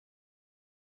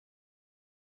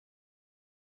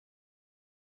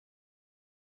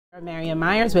Marian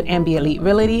Myers with MB Elite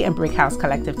Realty and Brick House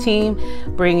Collective team,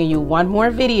 bringing you one more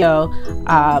video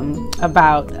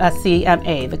about a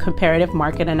CMA, the comparative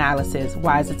market analysis.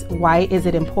 Why is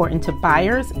it important to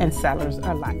buyers and sellers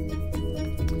alike?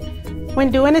 When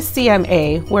doing a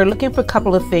CMA, we're looking for a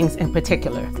couple of things in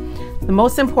particular.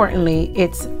 Most importantly,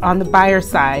 it's on the buyer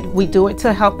side. We do it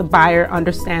to help the buyer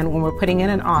understand when we're putting in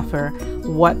an offer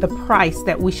what the price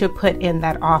that we should put in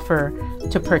that offer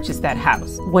to purchase that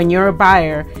house. When you're a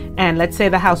buyer and let's say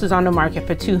the house is on the market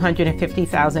for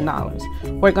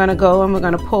 $250,000, we're going to go and we're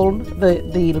going to pull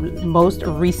the most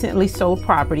recently sold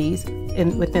properties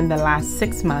within the last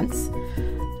 6 months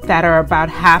that are about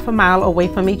half a mile away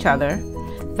from each other,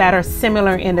 that are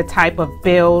similar in the type of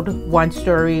build,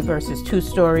 1-story versus 2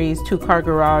 stories, 2-car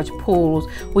garage, pools.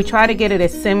 We try to get it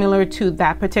as similar to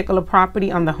that particular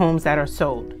property on the homes that are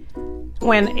sold.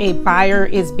 When a buyer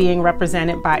is being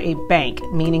represented by a bank,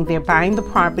 meaning they're buying the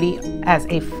property as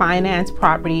a finance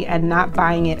property and not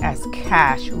buying it as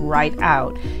cash right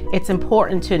out, it's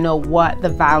important to know what the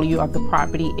value of the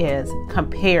property is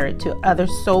compared to other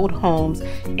sold homes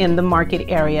in the market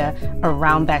area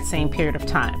around that same period of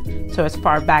time. So as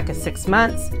far back as 6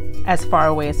 months, as far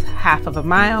away as half of a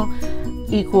mile,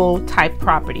 equal type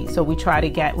property. So we try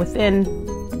to get within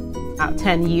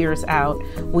 10 years out.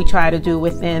 We try to do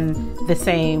within the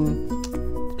same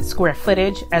square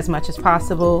footage as much as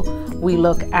possible. We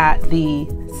look at the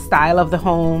style of the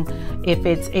home. If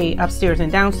it's a upstairs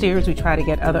and downstairs, we try to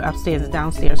get other upstairs and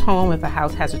downstairs home. If a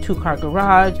house has a 2-car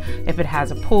garage, if it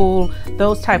has a pool,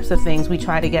 those types of things, we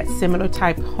try to get similar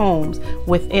type homes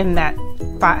within that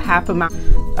half amount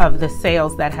of the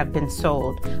sales that have been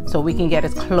sold, so we can get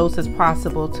as close as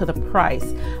possible to the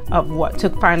price of to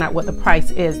find out what the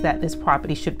price is that this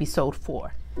property should be sold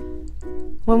for.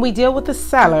 When we deal with the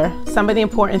seller, some of the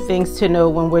important things to know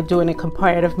when we're doing a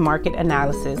comparative market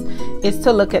analysis is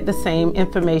to look at the same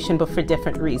information but for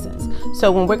different reasons.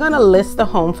 So when we're going to list the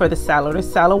home for the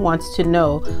seller wants to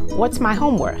know, what's my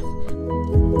home worth?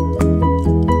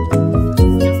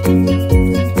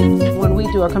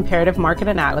 Do a comparative market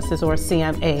analysis or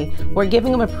CMA, we're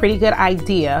giving them a pretty good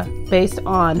idea based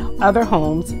on other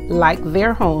homes like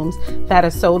their homes that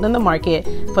are sold in the market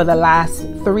for the last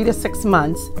 3 to 6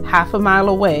 months, half a mile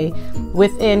away,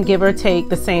 within give or take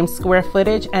the same square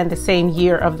footage and the same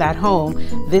year of that home.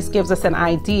 This gives us an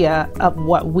idea of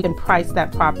what we can price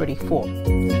that property for.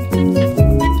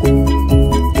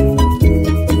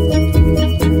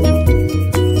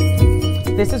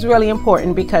 This is really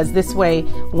important because this way,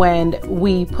 when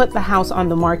we put the house on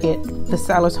the market, the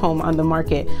seller's home on the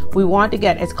market, we want to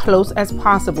get as close as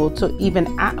possible to even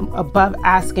above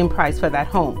asking price for that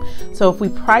home. So if we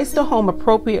price the home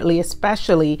appropriately,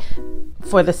 especially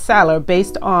for the seller,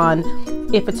 based on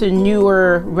if it's a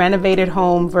newer renovated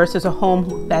home versus a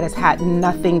home that has had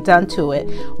nothing done to it,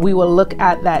 we will look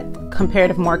at that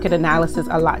comparative market analysis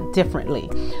a lot differently.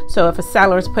 So if a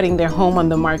seller is putting their home on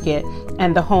the market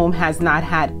and the home has not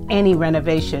had any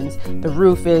renovations, the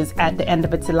roof is at the end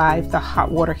of its life, the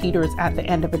hot water heater is at the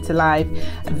end of its life,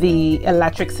 the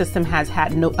electric system has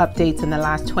had no updates in the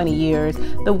last 20 years,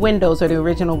 the windows are the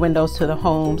original windows to the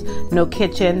homes, no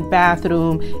kitchen,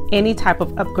 bathroom, any type of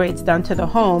upgrades done to the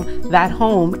home, that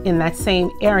home in that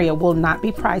same area will not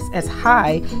be priced as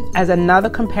high as another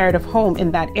comparative home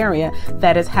in that area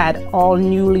that has had all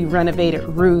newly renovated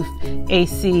roof,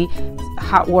 AC,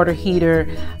 hot water heater,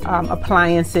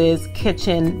 appliances,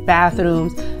 kitchen,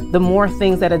 bathrooms. The more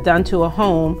things that are done to a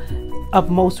home of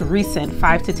most recent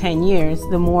 5 to 10 years,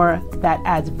 the more that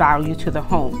adds value to the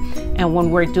home. And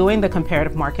when we're doing the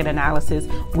comparative market analysis,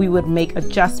 we would make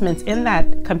adjustments in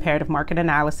that comparative market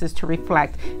analysis to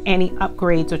reflect any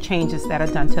upgrades or changes that are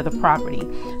done to the property.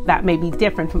 That may be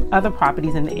different from other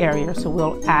properties in the area, so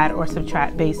we'll add or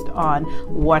subtract based on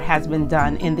what has been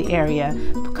done in the area,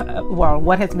 well,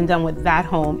 what has been done with that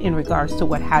home in regards to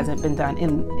what hasn't been done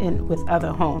with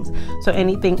other homes. So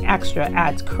anything extra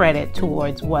adds credit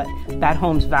towards what that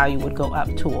home's value would go up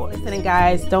towards. Listening,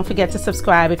 guys, don't forget to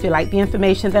subscribe if you like the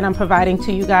information that I'm providing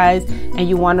to you guys and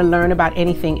you want to learn about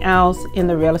anything else in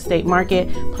the real estate market.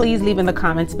 Please leave in the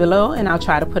comments below and I'll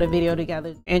try to put a video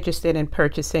together. Interested in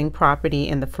purchasing property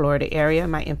in the Florida area,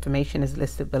 my information is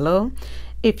listed below.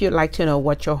 If you'd like to know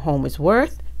what your home is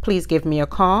worth, please give me a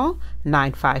call,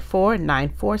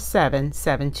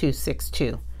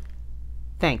 954-947-7262.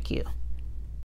 Thank you.